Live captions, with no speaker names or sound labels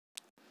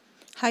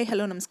Hi,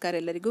 hello, ನಮಸ್ಕಾರ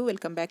ಎಲ್ಲರಿಗೂ.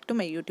 Welcome back to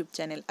my YouTube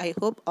channel. I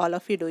hope all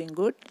of you doing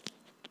good.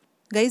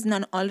 Guys,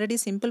 ನಾನು already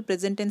simple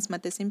present tense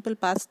ಮತ್ತು simple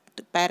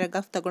past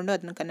paragraph ತಗೊಂಡು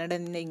ಅದನ್ನು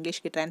ಕನ್ನಡದಿಂದ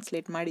ಇಂಗ್ಲೀಷ್ಗೆ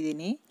translate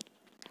ಮಾಡಿದ್ದೀನಿ.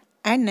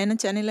 ಆ್ಯಂಡ್ ನನ್ನ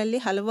ಚಾನೆಲಲ್ಲಿ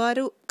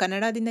ಹಲವಾರು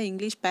ಕನ್ನಡದಿಂದ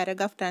ಇಂಗ್ಲೀಷ್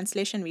ಪ್ಯಾರಾಗ್ರಾಫ್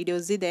ಟ್ರಾನ್ಸ್ಲೇಷನ್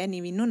ವೀಡಿಯೋಸ್ ಇದೆ.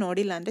 ನೀವು ಇನ್ನೂ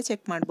ನೋಡಿಲ್ಲ ಅಂದರೆ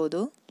ಚೆಕ್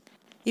ಮಾಡ್ಬೋದು.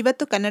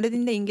 ಇವತ್ತು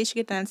ಕನ್ನಡದಿಂದ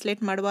ಇಂಗ್ಲೀಷ್ಗೆ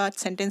ಟ್ರಾನ್ಸ್ಲೇಟ್ ಮಾಡುವ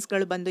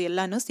ಸೆಂಟೆನ್ಸ್ಗಳು ಬಂದು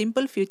ಎಲ್ಲನೂ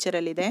ಸಿಂಪಲ್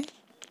ಫ್ಯೂಚರಲ್ಲಿದೆ.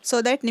 ಸೊ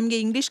ದ್ಯಾಟ್ ನಿಮಗೆ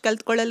ಇಂಗ್ಲೀಷ್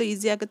ಕಲ್ತ್ಕೊಳ್ಳಲು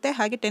ಈಸಿ ಆಗುತ್ತೆ,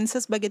 ಹಾಗೆ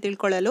ಟೆನ್ಸಸ್ ಬಗ್ಗೆ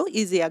ತಿಳ್ಕೊಳ್ಳಲು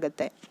ಈಸಿ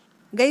ಆಗುತ್ತೆ.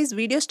 ಗೈಸ್,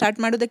 ವಿಡಿಯೋ ಸ್ಟಾರ್ಟ್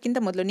ಮಾಡೋದಕ್ಕಿಂತ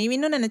ಮೊದಲು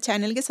ನೀವಿನ್ನೂ ನನ್ನ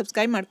ಚಾನಲ್ಗೆ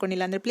ಸಬ್ಸ್ಕ್ರೈಬ್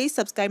ಮಾಡ್ಕೊಂಡಿಲ್ಲ ಅಂದರೆ ಪ್ಲೀಸ್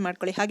ಸಬ್ಸ್ಕ್ರೈಬ್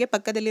ಮಾಡ್ಕೊಳ್ಳಿ. ಹಾಗೆ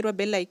ಪಕ್ಕದಲ್ಲಿರುವ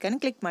ಬೆಲ್ ಐಕನ್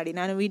ಕ್ಲಿಕ್ ಮಾಡಿ.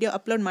 ನಾನು ವಿಡಿಯೋ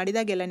ಅಪ್ಲೋಡ್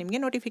ಮಾಡಿದಾಗೆಲ್ಲ ನಿಮಗೆ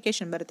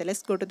ನೋಟಿಫಿಕೇಶನ್ ಬರುತ್ತೆ.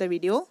 Let's go to the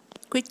video.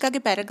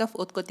 ಕ್ವಿಕ್ಕಾಗಿ paragraph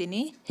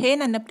ಓದ್ಕೋತೀನಿ. ಹೇ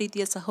ನನ್ನ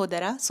ಪ್ರೀತಿಯ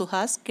ಸಹೋದರ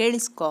ಸುಹಾಸ್,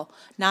 ಕೇಳಿಸ್ಕೋ.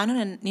 ನಾನು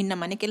ನಿನ್ನ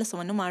ಮನೆ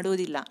ಕೆಲಸವನ್ನು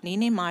ಮಾಡುವುದಿಲ್ಲ,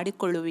 ನೀನೇ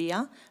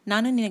ಮಾಡಿಕೊಳ್ಳುವಿಯಾ?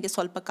 ನಾನು ನಿನಗೆ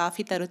ಸ್ವಲ್ಪ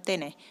ಕಾಫಿ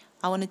ತರುತ್ತೇನೆ.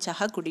 ಅವನು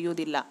ಚಹಾ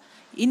ಕುಡಿಯುವುದಿಲ್ಲ.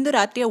 ಇಂದು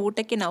ರಾತ್ರಿಯ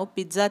ಊಟಕ್ಕೆ ನಾವು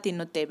ಪಿಜ್ಜಾ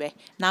ತಿನ್ನುತ್ತೇವೆ.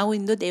 ನಾವು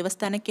ಇಂದು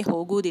ದೇವಸ್ಥಾನಕ್ಕೆ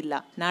ಹೋಗುವುದಿಲ್ಲ.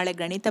 ನಾಳೆ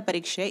ಗಣಿತ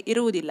ಪರೀಕ್ಷೆ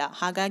ಇರುವುದಿಲ್ಲ.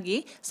 ಹಾಗಾಗಿ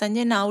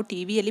ಸಂಜೆ ನಾವು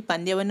ಟಿವಿಯಲ್ಲಿ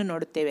ಪಂದ್ಯವನ್ನು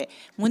ನೋಡುತ್ತೇವೆ.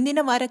 ಮುಂದಿನ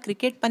ವಾರ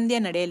ಕ್ರಿಕೆಟ್ ಪಂದ್ಯ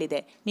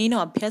ನಡೆಯಲಿದೆ. ನೀನು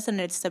ಅಭ್ಯಾಸ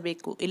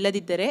ನಡೆಸಬೇಕು,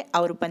 ಇಲ್ಲದಿದ್ದರೆ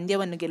ಅವರು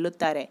ಪಂದ್ಯವನ್ನು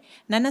ಗೆಲ್ಲುತ್ತಾರೆ.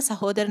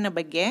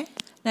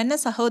 ನನ್ನ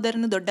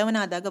ಸಹೋದರನು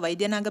ದೊಡ್ಡವನಾದಾಗ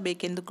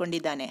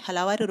ವೈದ್ಯನಾಗಬೇಕೆಂದುಕೊಂಡಿದ್ದಾನೆ.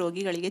 ಹಲವಾರು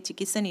ರೋಗಿಗಳಿಗೆ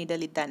ಚಿಕಿತ್ಸೆ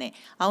ನೀಡಲಿದ್ದಾನೆ.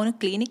 ಅವನು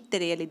ಕ್ಲಿನಿಕ್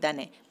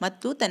ತೆರೆಯಲಿದ್ದಾನೆ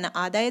ಮತ್ತು ತನ್ನ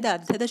ಆದಾಯದ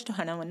ಅರ್ಧದಷ್ಟು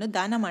ಹಣವನ್ನು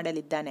ದಾನ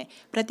ಮಾಡಲಿದ್ದಾನೆ.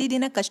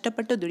 ಪ್ರತಿದಿನ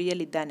ಕಷ್ಟಪಟ್ಟು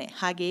ದುಡಿಯಲಿದ್ದಾನೆ.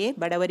 ಹಾಗೆಯೇ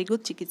ಬಡವರಿಗೂ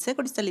ಚಿಕಿತ್ಸೆ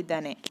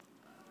ಕೊಡಿಸಲಿದ್ದಾನೆ.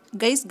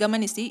 ಗೈಸ್,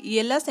 ಗಮನಿಸಿ, ಈ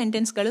ಎಲ್ಲ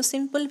ಸೆಂಟೆನ್ಸ್ಗಳು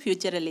ಸಿಂಪಲ್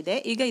ಫ್ಯೂಚರಲ್ಲಿದೆ.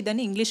 ಈಗ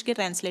ಇದನ್ನು ಇಂಗ್ಲೀಷ್ಗೆ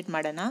ಟ್ರಾನ್ಸ್ಲೇಟ್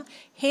ಮಾಡೋಣ.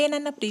 ಹೇ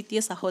ನನ್ನ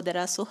ಪ್ರೀತಿಯ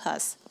ಸಹೋದರ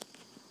ಸುಹಾಸ್.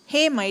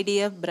 ಹೇ my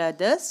dear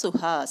brother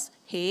Suhas.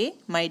 Hey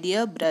my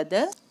dear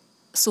brother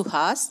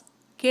Suhas,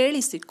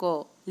 ಕೇಳಿಸಿಕೋ.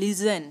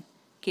 Listen,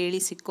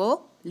 ಕೇಳಿಸಿಕೋ.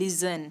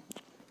 Listen.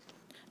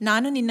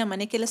 ನಾನು ನಿನ್ನ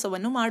ಮನೆ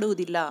ಕೆಲಸವನ್ನು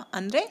ಮಾಡುವುದಿಲ್ಲ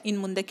ಅಂದರೆ ಇನ್ನು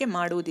ಮುಂದಕ್ಕೆ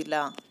ಮಾಡುವುದಿಲ್ಲ.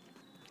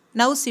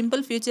 ನಾವು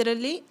ಸಿಂಪಲ್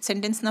ಫ್ಯೂಚರಲ್ಲಿ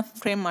ಸೆಂಟೆನ್ಸ್ನ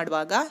ಫ್ರೇಮ್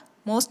ಮಾಡುವಾಗ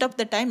most of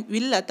the time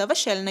will ಅಥವಾ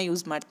ಶೆಲ್ನ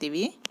ಯೂಸ್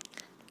ಮಾಡ್ತೀವಿ.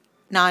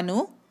 ನಾನು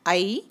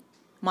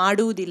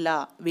ಮಾಡುವುದಿಲ್ಲ,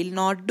 ವಿಲ್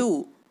ನಾಟ್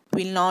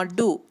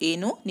ಡೂ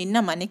ಏನು? ನಿನ್ನ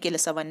ಮನೆ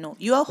ಕೆಲಸವನ್ನು.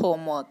 Your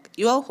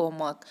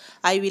homework.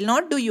 I will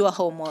not do your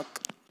homework.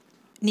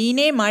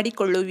 ನೀನೇ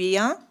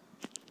ಮಾಡಿಕೊಳ್ಳುವಿಯಾ?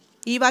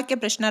 ಈ ವಾಕ್ಯ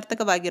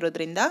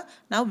ಪ್ರಶ್ನಾರ್ಥಕವಾಗಿರೋದ್ರಿಂದ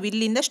ನಾವು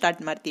ವಿಲ್ಲಿಂದ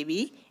ಸ್ಟಾರ್ಟ್ ಮಾಡ್ತೀವಿ.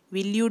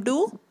 Will you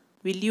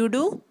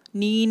do?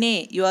 ನೀನೇ.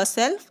 Your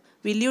self.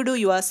 Will you do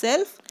your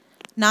self?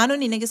 ನಾನು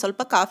ನಿನಗೆ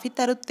ಸ್ವಲ್ಪ ಕಾಫಿ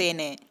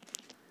ತರುತ್ತೇನೆ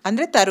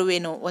ಅಂದರೆ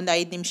ತರುವೇನು, ಒಂದು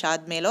 5 ನಿಮಿಷ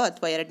ಆದಮೇಲೋ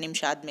ಅಥವಾ 2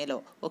 ನಿಮಿಷ ಆದಮೇಲೋ.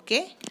 ಓಕೆ.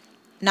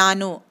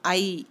 ನಾನು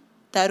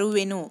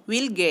ತರುವೆನು.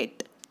 Will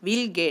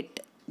get.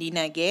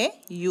 ನಿನಗೆ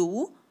ಯು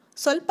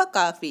ಸ್ವಲ್ಪ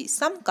coffee,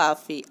 some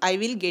coffee. I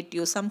will get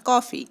you some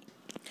coffee.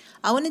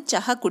 ಅವನು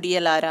ಚಹಾ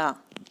ಕುಡಿಯಲಾರ.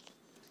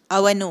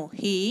 ಅವನು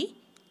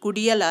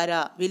ಕುಡಿಯಲಾರ.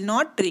 ವಿಲ್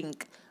ನಾಟ್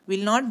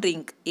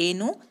ಡ್ರಿಂಕ್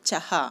ಏನು?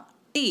 ಚಹಾ.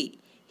 Tea.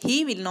 He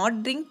will not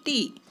drink tea.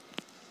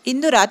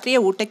 ಇಂದು ರಾತ್ರಿಯ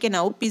ಊಟಕ್ಕೆ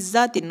ನಾವು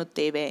pizza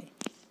ತಿನ್ನುತ್ತೇವೆ.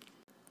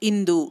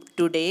 Into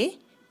today.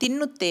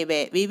 ತಿನ್ನುತ್ತೇವೆ.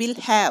 We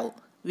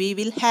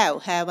will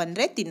have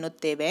ಅಂದರೆ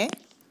ತಿನ್ನುತ್ತೇವೆ.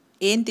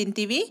 ಏನು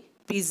ತಿಂತೀವಿ?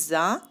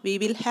 Pizza. We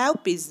will have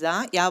pizza.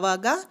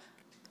 ಯಾವಾಗ?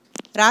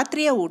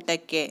 ರಾತ್ರಿಯ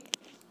ಊಟಕ್ಕೆ.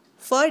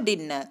 For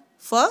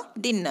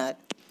dinner.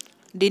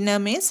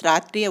 ಡಿನ್ನರ್ ಮೀನ್ಸ್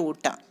ರಾತ್ರಿಯ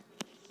ಊಟ.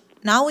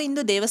 ನಾವು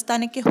ಇಂದು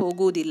ದೇವಸ್ಥಾನಕ್ಕೆ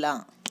ಹೋಗುವುದಿಲ್ಲ.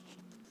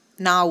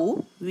 ನಾವು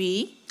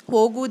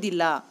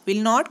ಹೋಗುವುದಿಲ್ಲ.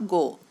 ವಿಲ್ ನಾಟ್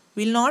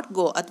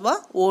ಗೋ ಅಥವಾ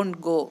ವೋಂಟ್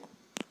ಗೋ.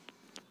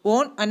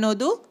 ಓನ್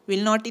ಅನ್ನೋದು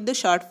ವಿಲ್ ನಾಟ್ ಇದ್ದು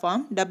ಶಾರ್ಟ್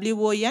ಫಾರ್ಮ್.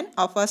 WON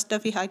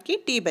ಅಪಾಸ್ಟ್ರಫಿ ಹಾಕಿ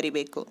ಟಿ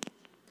ಬರಿಬೇಕು.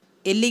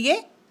 ಎಲ್ಲಿಗೆ?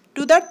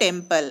 ಟು ದ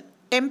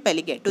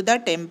ಟೆಂಪಲ್ಗೆ. To the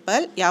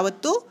temple.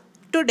 ಯಾವತ್ತು?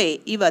 ಟುಡೇ,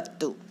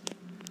 ಇವತ್ತು.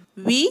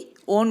 V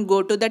won't go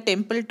to the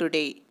temple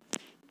today.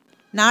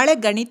 ನಾಳೆ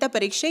ಗಣಿತ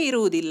ಪರೀಕ್ಷೆ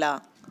ಇರುವುದಿಲ್ಲ.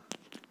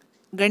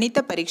 ಗಣಿತ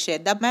ಪರೀಕ್ಷೆ.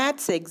 ದ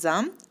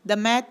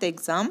ಮ್ಯಾಥ್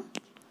ಎಕ್ಸಾಮ್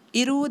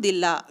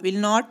ಇರುವುದಿಲ್ಲ.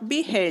 Will not be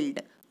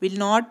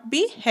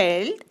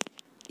held.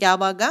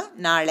 ಯಾವಾಗ?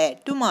 ನಾಳೆ.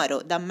 Tomorrow.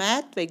 The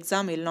math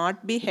exam will not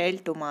be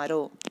held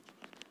tomorrow.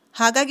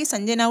 ಹಾಗಾಗಿ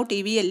ಸಂಜೆ ನಾವು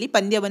ಟಿವಿಯಲ್ಲಿ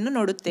ಪಂದ್ಯವನ್ನು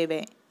ನೋಡುತ್ತೇವೆ.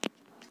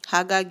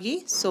 ಹಾಗಾಗಿ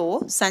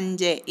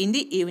ಸಂಜೆ. ಇನ್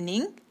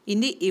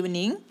ದಿ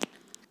ಈವ್ನಿಂಗ್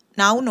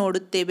ನಾವು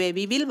ನೋಡುತ್ತೇವೆ.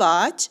 We will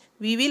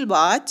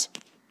watch.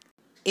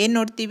 ಏನು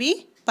ನೋಡ್ತೀವಿ?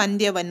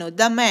 ಪಂದ್ಯವನ್ನು.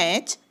 The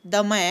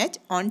match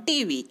on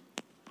TV.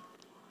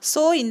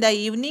 In the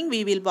evening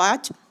we will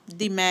watch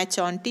the match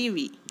on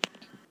TV.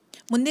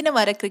 ಮುಂದಿನ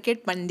ವಾರ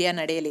ಕ್ರಿಕೆಟ್ ಪಂದ್ಯ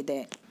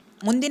ನಡೆಯಲಿದೆ.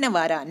 ಮುಂದಿನ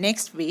ವಾರ.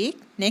 ನೆಕ್ಸ್ಟ್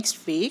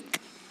ವೀಕ್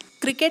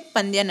ಕ್ರಿಕೆಟ್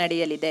ಪಂದ್ಯ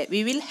ನಡೆಯಲಿದೆ. We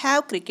will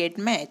have cricket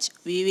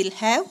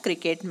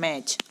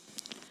match.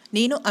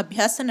 ನೀನು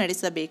ಅಭ್ಯಾಸ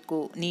ನಡೆಸಬೇಕು.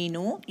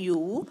 ಯು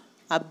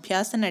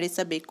ಅಭ್ಯಾಸ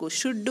ನಡೆಸಬೇಕು.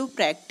 ಶುಡ್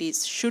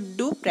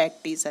ಡು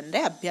ಪ್ರಾಕ್ಟೀಸ್ ಅಂದರೆ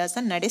ಅಭ್ಯಾಸ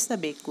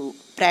ನಡೆಸಬೇಕು.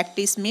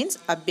 ಪ್ರಾಕ್ಟೀಸ್ ಮೀನ್ಸ್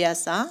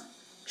ಅಭ್ಯಾಸ.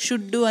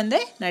 ಶುಡ್ ಡು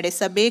ಅಂದರೆ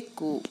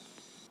ನಡೆಸಬೇಕು.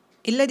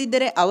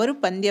 ಇಲ್ಲದಿದ್ದರೆ ಅವರು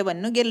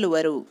ಪಂದ್ಯವನ್ನು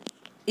ಗೆಲ್ಲುವರು.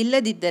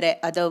 ಇಲ್ಲದಿದ್ದರೆ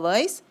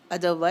ಅದರ್ವೈಸ್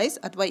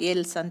ಅಥವಾ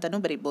ಎಲ್ಸ್ ಅಂತಲೂ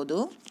ಬರಿಬೋದು.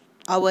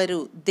 ಅವರು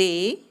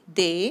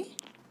ದೇ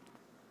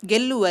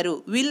ಗೆಲ್ಲುವರು.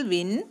 ವಿಲ್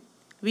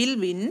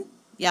ವಿನ್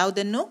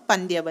ಯಾವುದನ್ನು?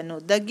 ಪಂದ್ಯವನ್ನು.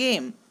 The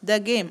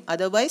game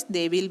otherwise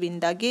they will win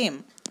the game.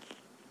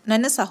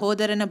 ನನ್ನ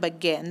ಸಹೋದರನ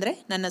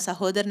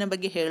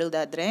ಬಗ್ಗೆ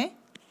ಹೇಳುವುದಾದರೆ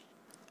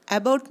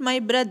ಅಬೌಟ್ ಮೈ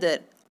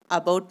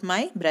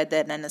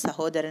ಬ್ರದರ್ ನನ್ನ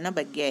ಸಹೋದರನ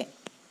ಬಗ್ಗೆ.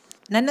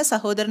 ನನ್ನ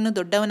ಸಹೋದರನು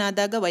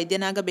ದೊಡ್ಡವನಾದಾಗ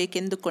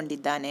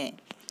ವೈದ್ಯನಾಗಬೇಕೆಂದುಕೊಂಡಿದ್ದಾನೆ.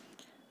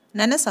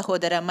 ನನ್ನ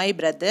ಸಹೋದರ my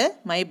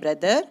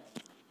brother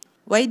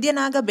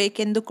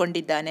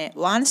ವೈದ್ಯನಾಗಬೇಕೆಂದುಕೊಂಡಿದ್ದಾನೆ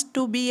wants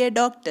to B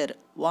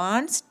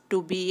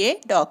A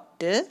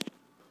doctor.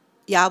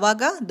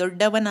 ಯಾವಾಗ?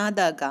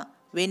 ದೊಡ್ಡವನಾದಾಗ.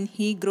 When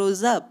he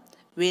gross up.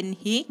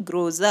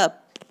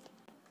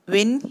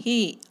 When he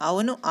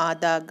ಅವನು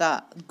ಆದಾಗ,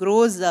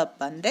 ಗ್ರೋಸ್ ಅಪ್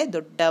ಅಂದರೆ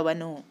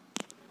ದೊಡ್ಡವನು.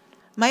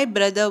 My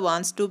brother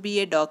wants to B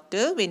A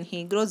doctor when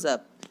he gross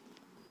up.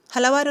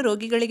 ಹಲವಾರು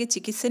ರೋಗಿಗಳಿಗೆ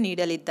ಚಿಕಿತ್ಸೆ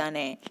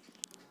ನೀಡಲಿದ್ದಾನೆ.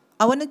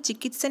 ಅವನು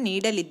ಚಿಕಿತ್ಸೆ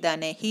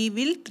ನೀಡಲಿದ್ದಾನೆ. ಹಿ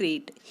ವಿಲ್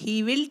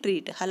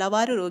ಟ್ರೀಟ್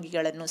ಹಲವಾರು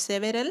ರೋಗಿಗಳನ್ನು.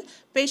 Several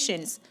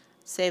patients.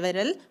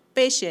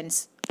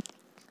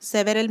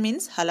 ಸೆವೆರಲ್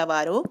ಮೀನ್ಸ್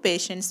ಹಲವಾರು,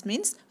 ಪೇಷಂಟ್ಸ್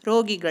ಮೀನ್ಸ್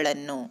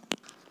ರೋಗಿಗಳನ್ನು.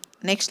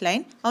 ನೆಕ್ಸ್ಟ್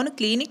ಲೈನ್, ಅವನು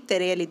ಕ್ಲಿನಿಕ್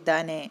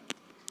ತೆರೆಯಲಿದ್ದಾನೆ.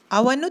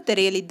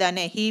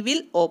 ಹಿ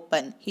ವಿಲ್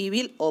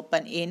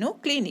ಓಪನ್ ಏನು?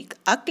 Clinic.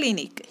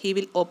 He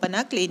will open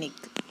a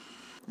clinic.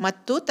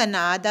 ಮತ್ತು ತನ್ನ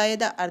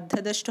ಆದಾಯದ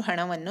ಅರ್ಧದಷ್ಟು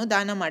ಹಣವನ್ನು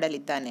ದಾನ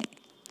ಮಾಡಲಿದ್ದಾನೆ.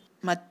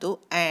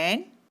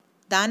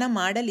 ದಾನ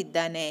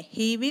ಮಾಡಲಿದ್ದಾನೆ.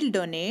 ಹಿ ವಿಲ್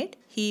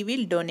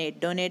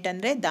ಡೊನೇಟ್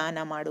ಅಂದರೆ ದಾನ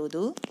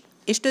ಮಾಡುವುದು.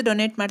 ಎಷ್ಟು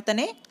ಡೊನೇಟ್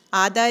ಮಾಡ್ತಾನೆ?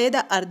 ಆದಾಯದ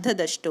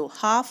ಅರ್ಧದಷ್ಟು.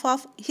 ಹಾಫ್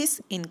ಆಫ್ ಹಿಸ್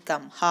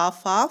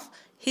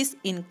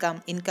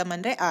ಇನ್ಕಮ್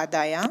ಅಂದರೆ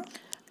ಆದಾಯ.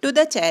 ಟು ದ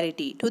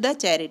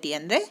ಚಾರಿಟಿ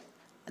ಅಂದರೆ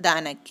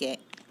ದಾನಕ್ಕೆ.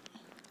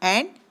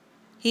 And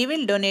he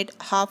will donate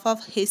half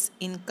of his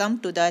income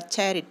to the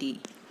charity.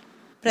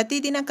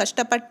 ಪ್ರತಿದಿನ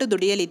ಕಷ್ಟಪಟ್ಟು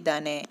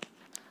ದುಡಿಯಲಿದ್ದಾನೆ.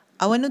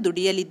 ಅವನು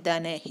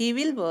ದುಡಿಯಲಿದ್ದಾನೆ. ಹಿ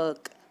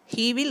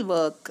ವಿಲ್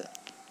ವರ್ಕ್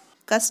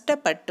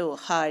ಕಷ್ಟಪಟ್ಟು.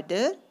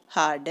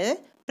 ಹಾರ್ಡರ್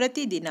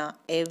ಪ್ರತಿದಿನ.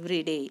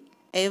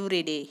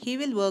 Every day he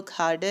will work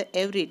order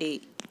every day.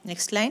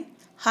 Next line,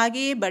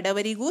 ಹಾಗೆಯೇ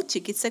ಬಡವರಿಗೂ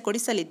ಚಿಕಿತ್ಸೆ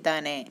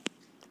ಕೊಡಿಸಲಿದ್ದಾನೆ.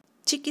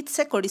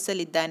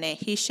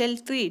 ಹಿ shell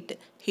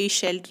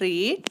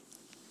treat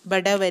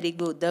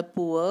ಬಡವರಿಗೂ. The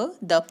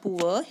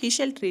poor he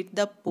shell treat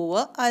the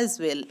poor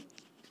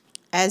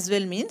as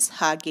well means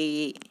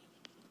ಹಾಗೆಯೇ.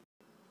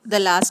 The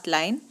last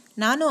line,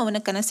 ನಾನು ಅವನ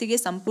ಕನಸಿಗೆ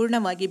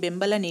ಸಂಪೂರ್ಣವಾಗಿ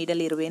ಬೆಂಬಲ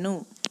ನೀಡಲಿರುವೆನು.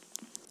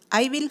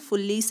 I will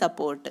fully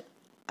support.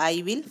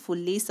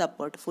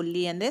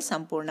 Fully ಅಂದರೆ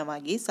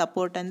ಸಂಪೂರ್ಣವಾಗಿ,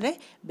 ಸಪೋರ್ಟ್ ಅಂದರೆ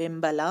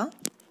ಬೆಂಬಲ.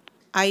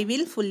 ಐ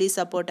ವಿಲ್ ಫುಲ್ಲಿ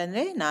ಸಪೋರ್ಟ್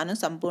ಅಂದರೆ ನಾನು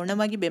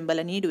ಸಂಪೂರ್ಣವಾಗಿ ಬೆಂಬಲ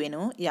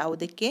ನೀಡುವೆನು.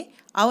 ಯಾವುದಕ್ಕೆ?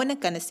 ಅವನ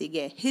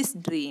ಕನಸಿಗೆ. His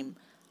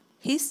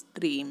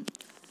dream.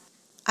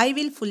 I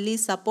will fully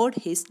support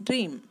his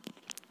dream.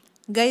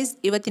 Guys,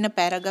 ಇವತ್ತಿನ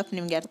ಪ್ಯಾರಾಗ್ರಾಫ್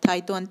ನಿಮಗೆ ಅರ್ಥ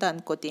ಆಯಿತು ಅಂತ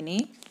ಅಂದ್ಕೋತೀನಿ.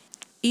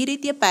 ಈ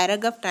ರೀತಿಯ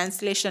ಪ್ಯಾರಾಗ್ರಾಫ್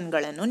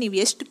ಟ್ರಾನ್ಸ್ಲೇಷನ್ಗಳನ್ನು ನೀವು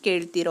ಎಷ್ಟು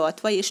ಕೇಳ್ತೀರೋ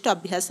ಅಥವಾ ಎಷ್ಟು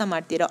ಅಭ್ಯಾಸ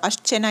ಮಾಡ್ತೀರೋ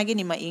ಅಷ್ಟು ಚೆನ್ನಾಗಿ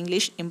ನಿಮ್ಮ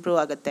ಇಂಗ್ಲೀಷ್ ಇಂಪ್ರೂವ್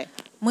ಆಗುತ್ತೆ.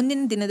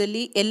 ಮುಂದಿನ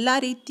ದಿನದಲ್ಲಿ ಎಲ್ಲ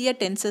ರೀತಿಯ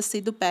ಟೆನ್ಸಸ್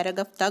ಇದು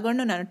ಪ್ಯಾರಾಗ್ರಾಫ್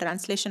ತಗೊಂಡು ನಾನು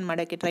ಟ್ರಾನ್ಸ್ಲೇಷನ್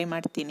ಮಾಡೋಕ್ಕೆ ಟ್ರೈ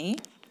ಮಾಡ್ತೀನಿ.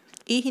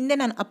 ಈ ಹಿಂದೆ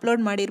ನಾನು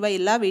ಅಪ್ಲೋಡ್ ಮಾಡಿರುವ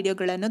ಎಲ್ಲ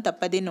ವಿಡಿಯೋಗಳನ್ನು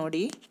ತಪ್ಪದೇ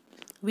ನೋಡಿ.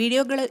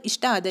 ವಿಡಿಯೋಗಳು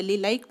ಇಷ್ಟ ಆದಲ್ಲಿ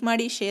ಲೈಕ್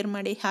ಮಾಡಿ, ಶೇರ್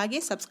ಮಾಡಿ,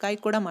 ಹಾಗೆ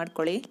ಸಬ್ಸ್ಕ್ರೈಬ್ ಕೂಡ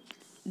ಮಾಡ್ಕೊಳ್ಳಿ.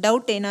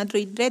 ಡೌಟ್ ಏನಾದರೂ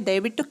ಇದ್ದರೆ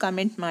ದಯವಿಟ್ಟು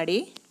ಕಮೆಂಟ್ ಮಾಡಿ.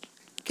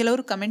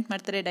 ಕೆಲವರು ಕಮೆಂಟ್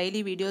ಮಾಡ್ತಾರೆ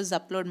ಡೈಲಿ ವೀಡಿಯೋಸ್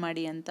ಅಪ್ಲೋಡ್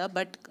ಮಾಡಿ ಅಂತ.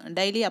 ಬಟ್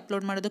ಡೈಲಿ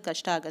ಅಪ್ಲೋಡ್ ಮಾಡೋದು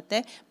ಕಷ್ಟ ಆಗುತ್ತೆ.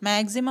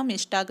 ಮ್ಯಾಕ್ಸಿಮಮ್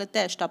ಎಷ್ಟಾಗುತ್ತೆ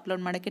ಅಷ್ಟು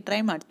ಅಪ್ಲೋಡ್ ಮಾಡೋಕ್ಕೆ ಟ್ರೈ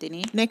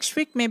ಮಾಡ್ತೀನಿ. Next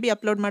week may be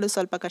upload ಮಾಡೋದು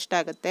ಸ್ವಲ್ಪ ಕಷ್ಟ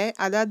ಆಗುತ್ತೆ.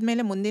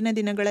 ಅದಾದಮೇಲೆ ಮುಂದಿನ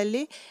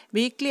ದಿನಗಳಲ್ಲಿ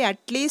ವೀಕ್ಲಿ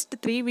ಅಟ್ಲೀಸ್ಟ್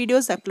 3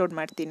 ವೀಡಿಯೋಸ್ ಅಪ್ಲೋಡ್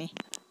ಮಾಡ್ತೀನಿ.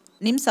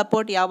 ನಿಮ್ಮ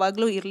ಸಪೋರ್ಟ್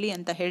ಯಾವಾಗಲೂ ಇರಲಿ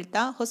ಅಂತ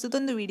ಹೇಳ್ತಾ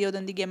ಹೊಸದೊಂದು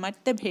ವಿಡಿಯೋದೊಂದಿಗೆ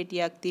ಮತ್ತೆ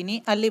ಭೇಟಿಯಾಗ್ತೀನಿ.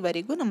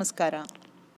 ಅಲ್ಲಿವರೆಗೂ ನಮಸ್ಕಾರ.